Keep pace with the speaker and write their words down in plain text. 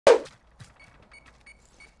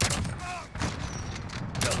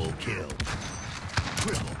kill.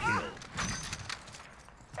 Triple kill.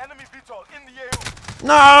 Enemy VTOL in the AO.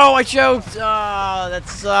 No, I choked. Oh, that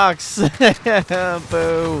sucks.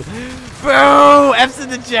 Boo. Boo. F's in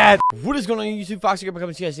the chat. What is going on YouTube? Foxy Grandpa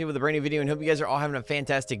coming to you guys with a brand new video, and hope you guys are all having a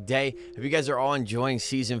fantastic day. Hope you guys are all enjoying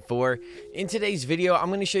Season 4. In today's video, I'm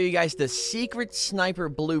going to show you guys the secret sniper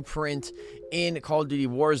blueprint in Call of Duty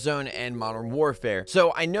Warzone and Modern Warfare.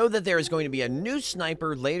 So I know that there is going to be a new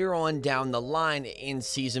sniper later on down the line in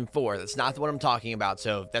Season 4. That's not what I'm talking about.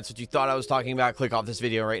 So if that's what you thought I was talking about, click off this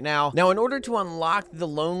video right now. Now, in order to unlock the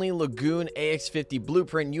Lonely Lagoon AX50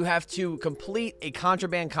 blueprint, you have to complete a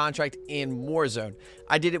contraband contract in Warzone.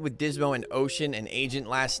 I did it with Dismo and Ocean and Agent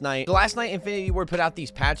last night. So last night, Infinity Ward put out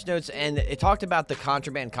these patch notes, and it talked about the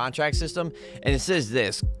contraband contract system, and it says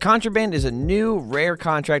this: contraband is a new rare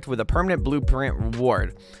contract with a permanent blueprint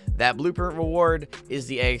reward. That blueprint reward is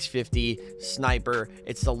the AX50 sniper.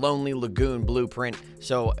 It's the Lonely Lagoon blueprint.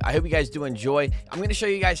 So I hope you guys do enjoy. I'm going to show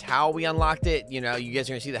you guys how we unlocked it. You know, you guys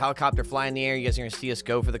are going to see the helicopter fly in the air. You guys are going to see us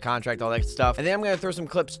go for the contract, all that stuff. And then I'm going to throw some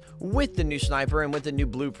clips with the new sniper and with the new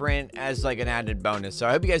blueprint as like an added bonus. So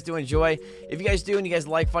I hope you guys do enjoy. If you guys do and you guys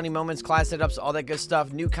like funny moments, class setups, all that good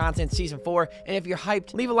stuff, new content, Season 4. And if you're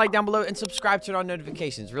hyped, leave a like down below and subscribe, turn on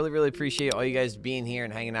notifications. Really, really appreciate all you guys being here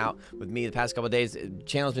and hanging out with me the past couple of days. The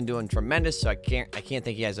channel's been doing tremendous, so I can't thank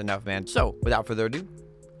you guys enough, man. So without further ado,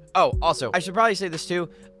 oh, also, I should probably say this too.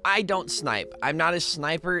 I don't snipe. I'm not a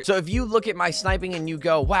sniper. So if you look at my sniping and you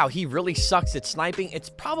go, wow, he really sucks at sniping, it's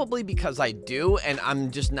probably because I do, and I'm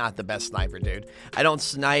just not the best sniper, dude. I don't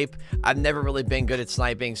snipe. I've never really been good at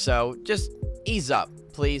sniping, so just ease up,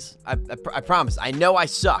 please. I promise. I know I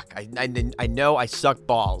suck. I know I suck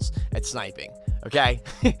balls at sniping, okay?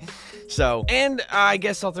 So, and I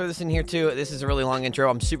guess I'll throw this in here too. This is a really long intro.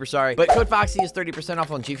 I'm super sorry. But code Foxy is 30%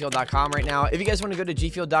 off on gfuel.com right now. If you guys want to go to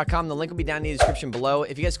gfuel.com, the link will be down in the description below.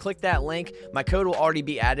 If you guys click that link, my code will already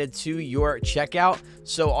be added to your checkout.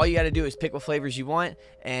 So all you got to do is pick what flavors you want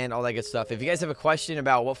and all that good stuff. If you guys have a question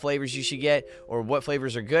about what flavors you should get or what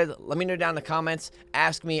flavors are good, let me know down in the comments.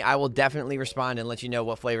 Ask me. I will definitely respond and let you know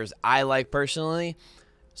what flavors I like personally.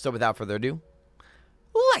 So without further ado,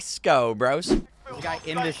 let's go, bros. There's a guy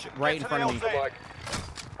in this right in front of me.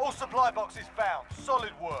 All supply boxes found. Solid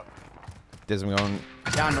work. This I'm going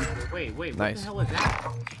Down him. Wait, nice. What the hell is that?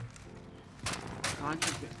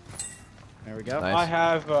 There we go. Nice. I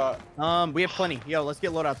have we have plenty. Yo, let's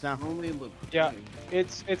get loadouts now. Only loop. yeah,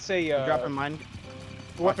 it's a Dropping mine.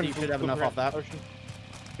 weapon. Foxy, you should have enough off that. Ocean.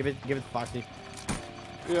 Give it to Foxy.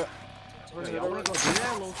 Yeah. Wait, y'all wanna go do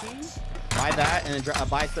that, low key? Buy that and then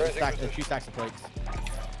buy two stacks of plates.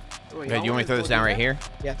 Wait, Okay, do you want me to throw this down right here?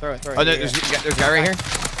 Yeah, throw it. Oh, there's a guy right here.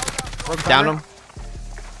 Broke Down cover. him.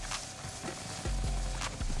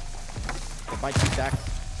 Buy 2 stacks.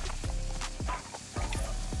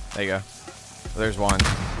 There you go. There's one.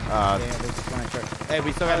 Yeah, there's one right there. Hey,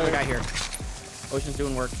 we still got another guy here. Ocean's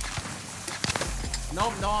doing work. No,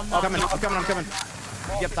 I'm not. I'm coming.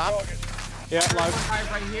 You up top? Yeah, live. Guy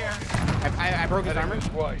right here. I broke his armor.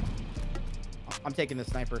 Way. I'm taking this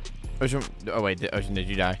sniper. Ocean. Oh wait, Ocean, did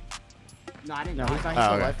you die? No, I didn't No, die. he's not. Oh, He's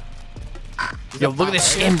still okay. alive. He's Yo, up look top at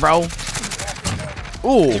this right skin, bro.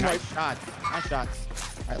 Ooh. here. Nice shots. Nice shots.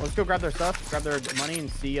 All right, let's go grab their stuff, grab their money, and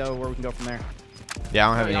see where we can go from there. Yeah, I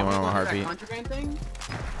don't have Wait, y'all anyone on my wanna go do heartbeat. that contraband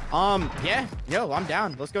thing? Yeah. Yo, I'm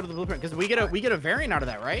down. Let's go to the blueprint because we get a variant out of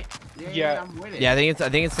that, right? Yeah. I'm with it. Yeah, I think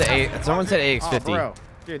it's the A. Someone said Oh, AX50. bro.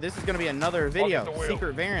 Dude, this is gonna be another video. the wheel.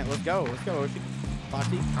 Secret variant. Let's go.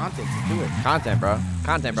 Foxy, content. Let's do it. Content, bro.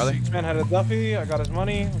 Content, brother. Man had a Duffy. I got his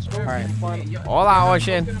money. Let's go. All right. Hey, yo, All out,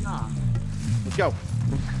 Ocean. Let's go.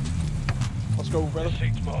 Let's go, brother.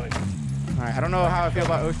 All right. I don't know how I feel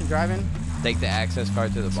about Ocean driving. Take the access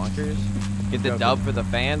card to the bunkers. Get the Go, dub for the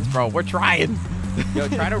fans, bro. We're trying. Yo,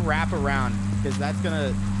 try to wrap around because that's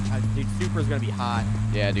gonna. Dude, Super's gonna be hot.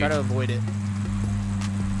 Yeah, Try to dude. avoid it.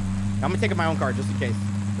 I'm gonna take up my own car just in case,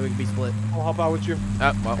 so we can be split. I'll help out with you.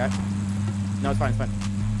 Oh, well. Okay. No, it's fine. It's fine.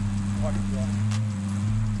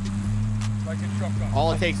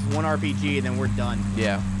 All it takes is one RPG, and then we're done.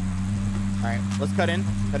 Yeah. All right, let's cut in.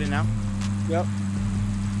 Cut in now. Yep.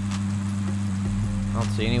 I don't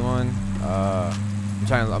see anyone. I'm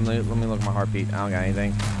trying. Let me look at my heartbeat. I don't got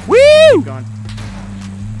anything. Keep Woo! going.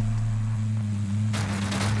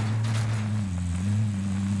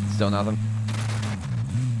 Still nothing.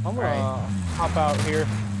 I'm gonna Alright. hop out here.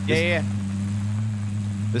 Yeah.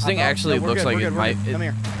 This thing Hop out. actually No, we're looks good, like we're it good, might. we're good. Come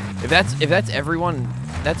here. If that's everyone,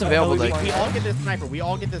 that's available. We Like, all get this sniper. We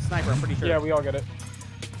all get this sniper. I'm pretty sure. Yeah, we all get it.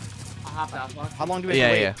 I'll hop out. Fuck. How long do we have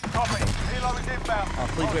to wait? yeah. Copy. Helo is inbound. Oh,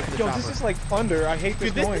 please wait for the Yo, chopper. this is like thunder. I hate this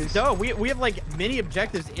Dude, this noise. is dope. We have like many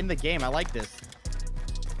objectives in the game. I like this.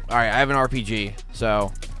 All right, I have an RPG,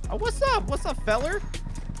 so. Oh, what's up? What's up, feller?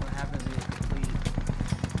 What happens when you complete?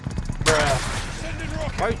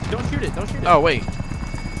 Bruh. Why, don't shoot it. Don't shoot it. Oh wait.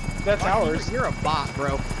 That's ours. You're a bot,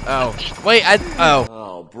 bro. Oh wait. Oh.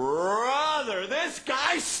 Oh, brother, this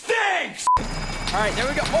guy stinks! All right, there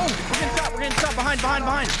we go. Oh, we're getting shot. We're getting shot. Behind.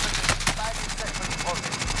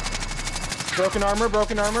 Broken armor,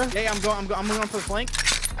 broken armor. Hey, I'm going for the flank.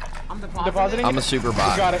 I'm Depositing. I'm a super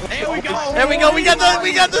bot. Got it. There we go. There we go. We got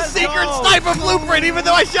the Let's secret go. sniper blueprint. Even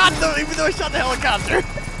though I shot the helicopter.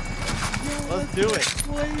 Let's do it.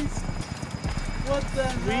 What the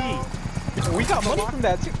hell? We got money from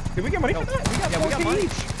that too. Did we get money from that? We got, Yeah, we got 4K money.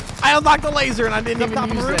 each. I unlocked the laser and I didn't Up top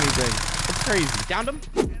even of use the roof. anything. It's crazy. Downed him.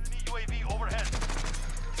 Enemy UAV overhead.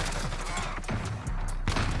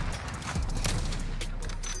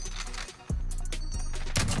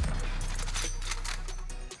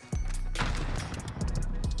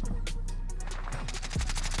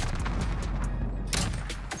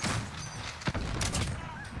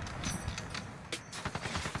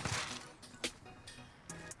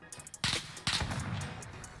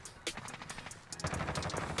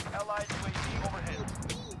 Allied UAV overhead.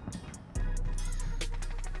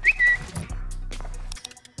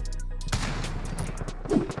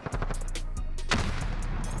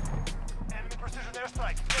 Enemy precision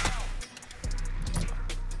airstrike. Get out.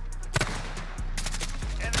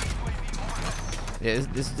 Enemy UAV overhead.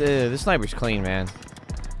 Yeah, this sniper's clean, man.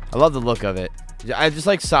 I love the look of it. I just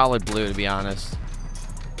like solid blue, to be honest.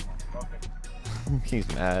 He's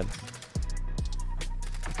mad.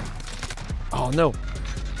 Oh no.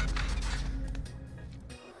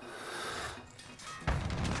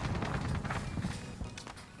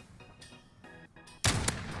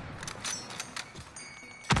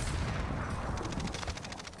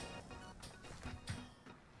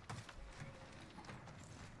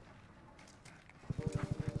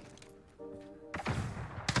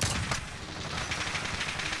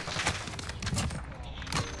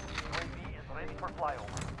 UAV is ready for flyover.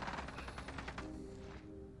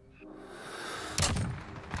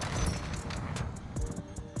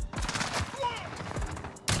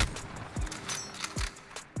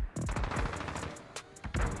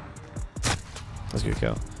 That's a good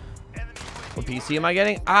kill. Enemy What UAV PC am I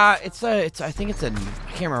getting? I think it's a,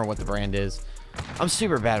 I can't remember what the brand is. I'm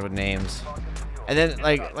super bad with names. And then,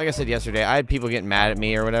 like I said yesterday, I had people getting mad at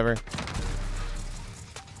me or whatever.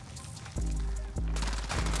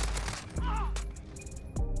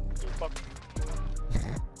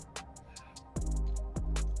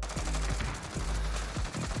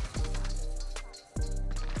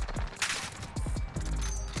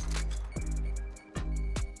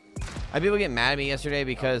 I had people get mad at me yesterday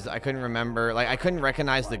because I couldn't remember, like I couldn't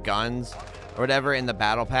recognize the guns or whatever in the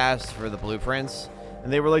battle pass for the blueprints.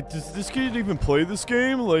 And they were like, does this kid even play this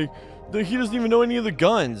game? Like, he doesn't even know any of the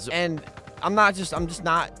guns. And I'm just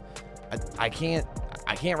not, I can't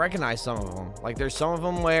recognize some of them. Like there's some of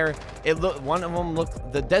them where one of them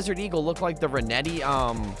looked, the Desert Eagle looked like the Renetti,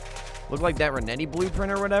 looked like that Renetti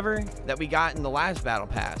blueprint or whatever that we got in the last battle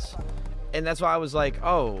pass. And that's why I was like,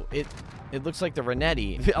 oh, it looks like the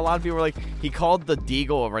Renetti. A lot of people were like, he called the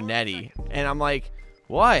Deagle a Renetti. And I'm like,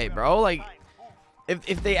 what, bro? Like,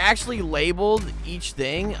 if they actually labeled each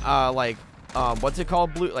thing, what's it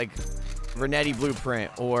called? Like, Renetti blueprint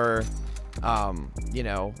or, you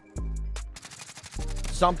know,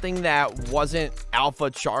 something that wasn't Alpha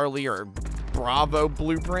Charlie or Bravo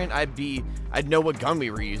blueprint, I'd know what gun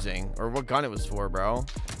we were using or what gun it was for, bro.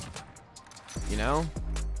 You know?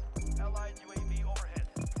 Allied UAV overhead.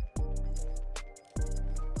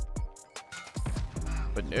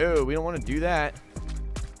 But no, we don't want to do that.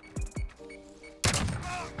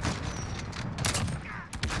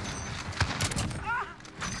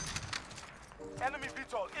 Enemy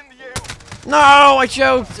VTOL in the air. No, I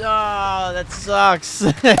choked. Oh, that sucks.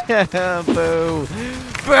 Boo.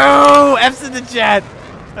 Boo. F's in the chat.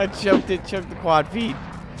 I choked it. Choked the quad feet.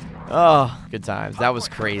 Oh, good times. That was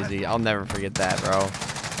crazy. I'll never forget that, bro.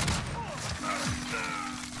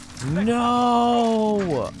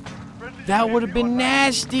 No. That would have been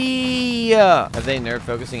nasty. Have they nerd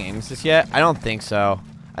focusing aim assist yet? I don't think so.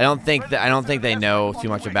 I don't think they know too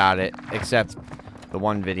much about it, except the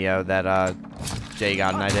one video that Jay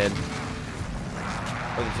God and I did.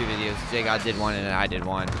 Or the two videos. Jay God did one and I did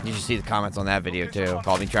one. You should see the comments on that video too.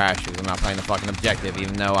 Called me trash because I'm not playing the fucking objective,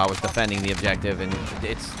 even though I was defending the objective, and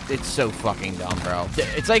it's so fucking dumb, bro.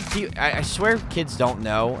 It's like, I swear kids don't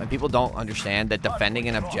know and people don't understand that defending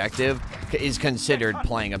an objective is considered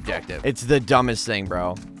playing objective. It's the dumbest thing,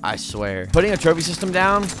 bro. I swear. Putting a trophy system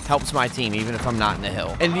down helps my team, even if I'm not in the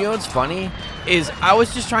hill. And you know what's funny? Is I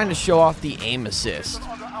was just trying to show off the aim assist.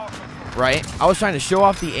 right? I was trying to show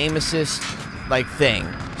off the aim assist, like, thing.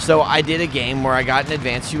 So I did a game where I got an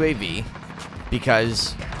advanced UAV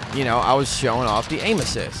because, you know, I was showing off the aim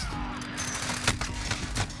assist.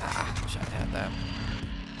 Wish I had that.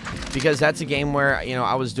 Because that's a game where, you know,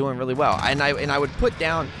 I was doing really well. And I would put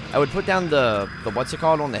down the what's it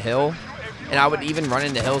called on the hill, and I would even run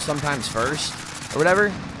into hill sometimes first or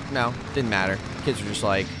whatever. No, didn't matter. Kids were just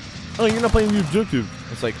like, "Oh, you're not playing the objective."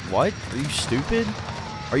 It's like, what? Are you stupid?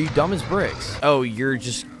 Are you dumb as bricks? Oh, you're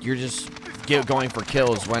just going for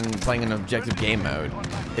kills when playing an objective game mode.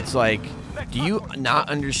 It's like, do you not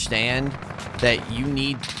understand that you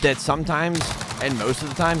need that sometimes, and most of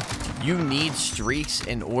the time, you need streaks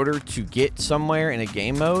in order to get somewhere in a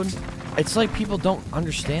game mode? It's like people don't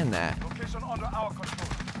understand that. Location under our control.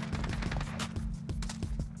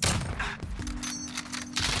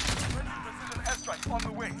 Precision airstrike on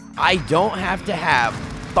the way. I don't have to have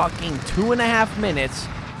fucking 2.5 minutes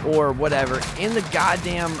or whatever in the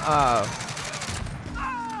goddamn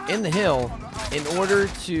in the hill in order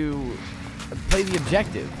to play the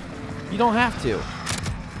objective. You don't have to.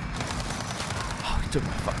 Oh, he took my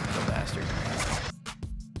fucking kill, bastard.